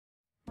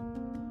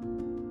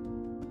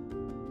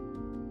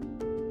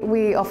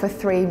We offer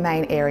three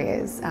main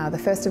areas, the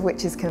first of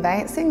which is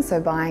conveyancing, so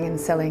buying and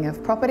selling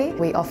of property.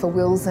 We offer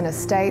wills and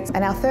estates,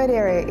 and our third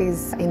area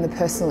is in the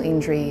personal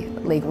injury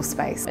legal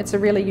space. It's a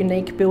really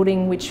unique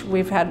building which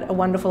we've had a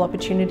wonderful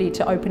opportunity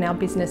to open our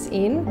business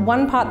in.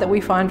 One part that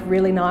we find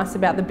really nice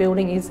about the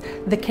building is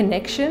the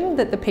connection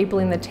that the people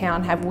in the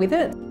town have with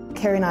it.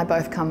 Kerry and I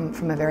both come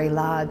from a very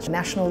large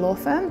national law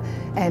firm,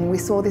 and we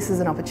saw this as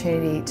an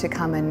opportunity to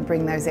come and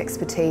bring those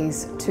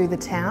expertise to the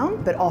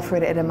town, but offer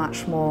it at a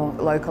much more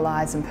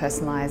localised and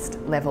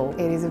personalised level.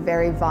 It is a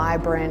very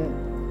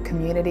vibrant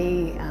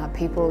community.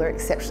 People are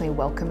exceptionally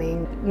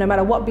welcoming. No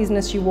matter what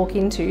business you walk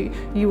into,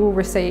 you will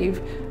receive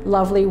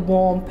lovely,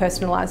 warm,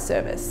 personalised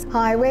service.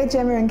 Hi, we're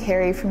Gemma and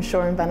Kerry from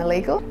Shaw and Bunner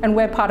Legal. And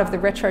we're part of the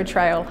Retro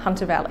Trail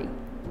Hunter Valley.